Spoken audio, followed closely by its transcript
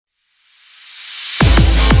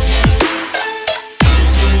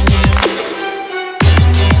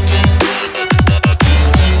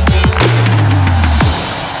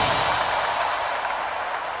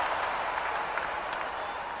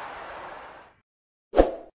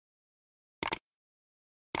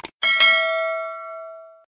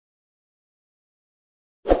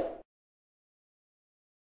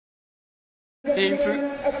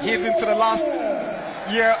He's into the last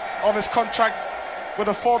year of his contract with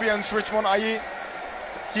the Phobians, Richmond Ayi.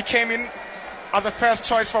 He came in as a first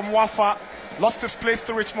choice from Wafa, lost his place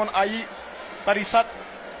to Richmond Ayi, but he sat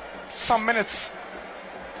some minutes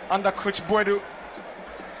under Coach Boadu.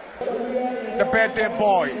 The birthday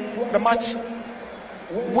boy, the match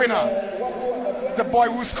winner, the boy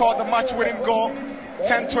who scored the match-winning goal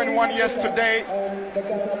 10-21 years today,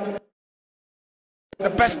 the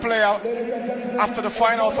best player after the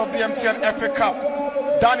finals of the MTN FA Cup,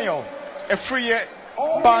 Daniel Afriyie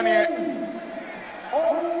Barnie.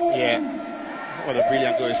 Yeah, what a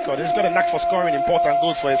brilliant goal he scored. He's got a knack for scoring important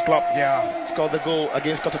goals for his club. Yeah, scored the goal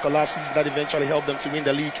against Kotoko last season that eventually helped them to win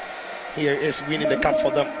the league. Here is winning the cup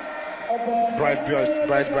for them.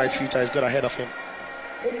 Bright future is got ahead of him.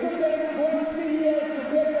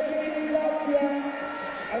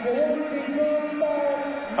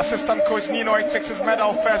 Assistant coach Ninoy takes his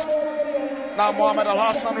medal first. Now Mohamed Al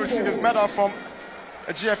Hassan receives his medal from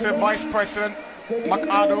a GFA Vice President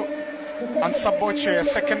Boadu and Saboche, a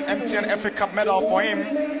second MTN FA Cup medal for him,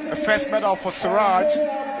 a first medal for Siraj,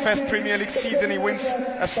 first Premier League season he wins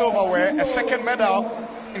a silverware, a second medal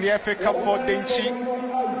in the FA Cup for Denchi.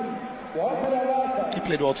 He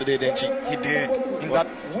played well today, Denchi. He did, in that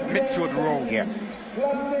midfield role. Yeah.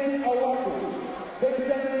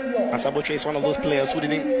 And Saboche is one of those players who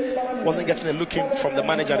wasn't getting a look in from the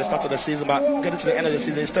manager at the start of the season, but getting to the end of the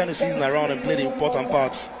season, he's turned the season around and played important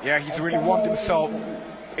parts. Yeah, he's really warmed himself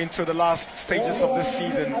into the last stages of this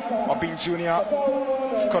season of being junior.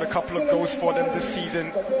 Scored a couple of goals for them this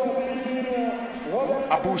season.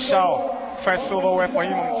 Abu Shao, first silverware for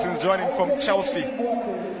him since joining from Chelsea.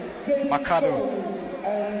 Makado,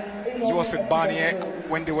 he was with Barnie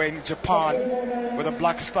when they were in Japan with the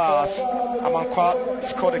Black Stars. Amankwa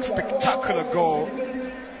scored a spectacular goal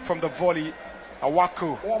from the volley.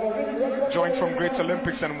 Awako joined from Great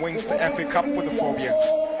Olympics and wins the FA Cup with the Phobians.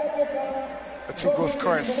 The two goal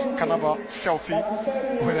scorers can have a selfie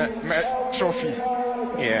with a trophy.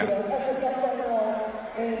 Yeah.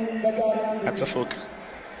 That's a folk.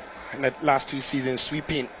 In the last two seasons,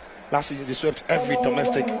 sweeping. Last season, they swept every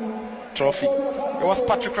domestic trophy. It was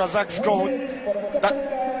Patrick Razak's goal that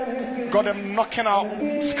got them knocking out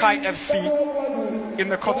Sky FC in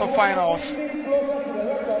the quarterfinals.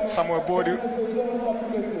 Samuel Boadu,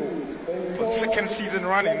 for the second season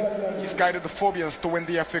running, he's guided the Phobians to win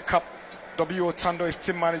the FA Cup. W. Otando is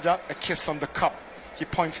team manager, a kiss on the cup. He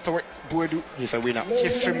points to it. Boadu, he's a winner.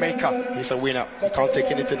 History maker. He's a winner. You can't take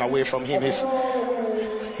anything away from him. He's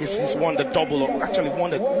won the double, or actually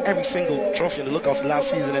won every single trophy in the lookouts last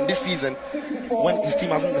season. And this season, when his team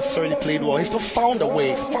hasn't necessarily played well, he still found a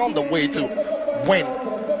way to win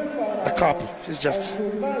the cup. It's just,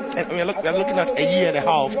 and we're looking at a year and a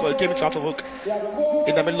half. Because he came into Hook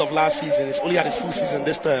in the middle of last season. He's only had his full season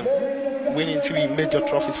this term, winning 3 major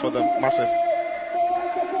trophies for them. Massive.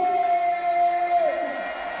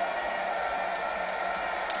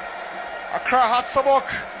 Accra Hatzabok,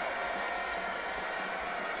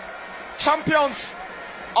 champions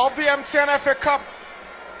of the MTN FA Cup,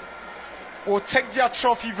 will take their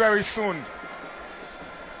trophy very soon.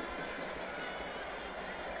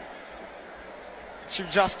 Chief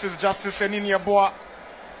Justice Enini Aboa,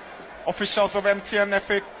 officials of MTN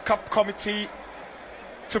FA Cup committee,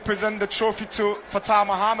 to present the trophy to Fatah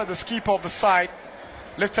Mohammed, the skipper of the side.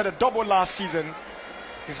 Lifted a double last season.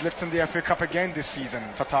 He's lifting the FA Cup again this season.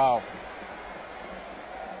 Fatah.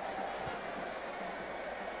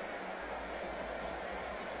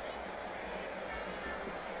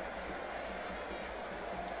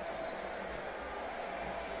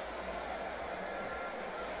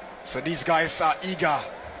 So these guys are eager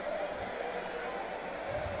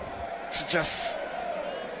to just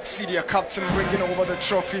see their captain bringing over the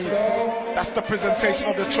trophy. That's the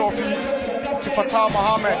presentation of the trophy to Fatah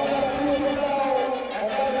Mohammed.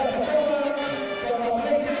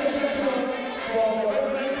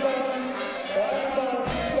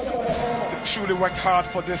 They've truly worked hard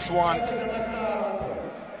for this one.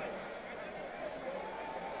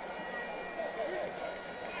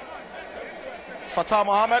 Fatah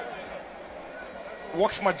Mohammed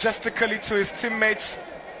walks majestically to his teammates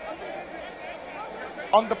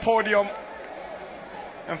on the podium,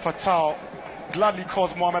 and Fatah gladly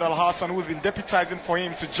calls Mohamed Al Hassan, who's been deputizing for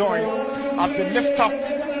him, to join as they lift up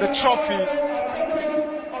the trophy.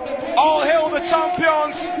 All hail the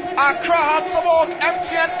champions, Accra Hatzabok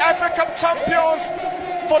MTN FA Cup champions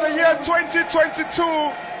for the year 2022,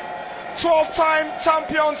 12-time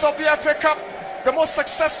champions of the FA Cup, the most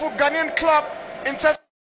successful Ghanaian club in terms of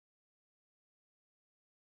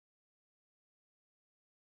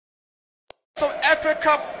FA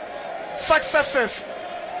Cup successes.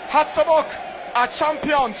 Hatzabok are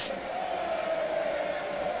champions.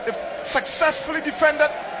 They've successfully defended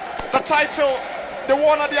the title. They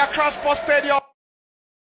won at the Accra Sports Stadium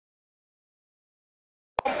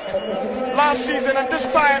last season, and this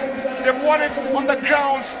time they've won it on the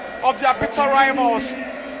grounds of their bitter rivals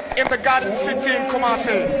in the Garden City in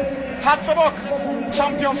Kumasi. Hatzabok,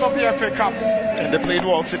 champions of the FA Cup. And they played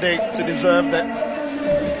well today to deserve the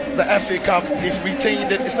FA Cup. They've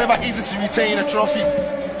retained it. It's never easy to retain a trophy.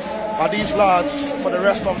 But these lads, for the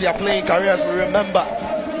rest of their playing careers, will remember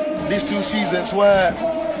these 2 seasons where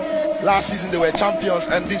last season they were champions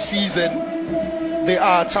and this season they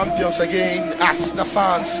are champions again, as the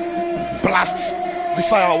fans blast the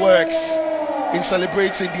fireworks in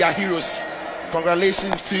celebrating their heroes.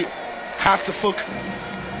 Congratulations to Hatzabok,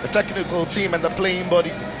 the technical team and the playing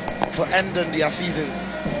body, for ending their season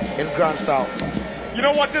in grand style. You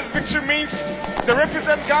know what this victory means? They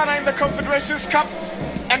represent Ghana in the Confederations Cup,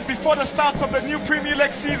 and before the start of the new Premier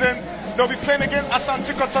League season, they'll be playing against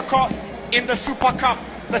Asante Kotoko in the Super Cup,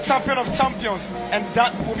 the champion of champions, and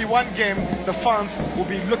that will be one game the fans will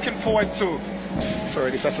be looking forward to. It's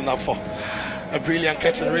already setting up for a brilliant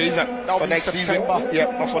curtain raiser for next season. Yeah,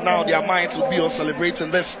 but for now their minds will be on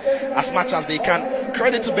celebrating this as much as they can.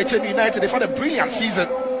 Credit to Bechem United, they've had a brilliant season.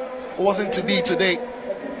 It wasn't to be today,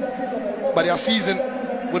 but their season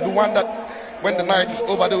would be one that when the night is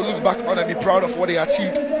over they will look back on and be proud of what they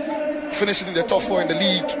achieved, finishing in the top 4 in the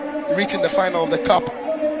league, reaching the final of the cup.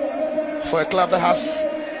 For a club that has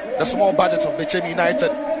the small budget of Bechem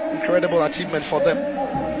United, incredible achievement for them.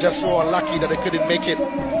 Just so unlucky that they couldn't make it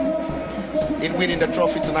in winning the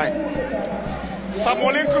trophy tonight.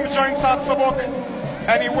 Samuel Inkum joins Hatzabok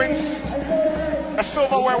and he wins a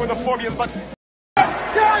silverware with the Phobias, but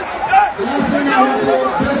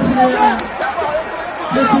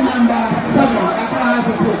Yes, number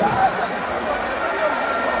 7,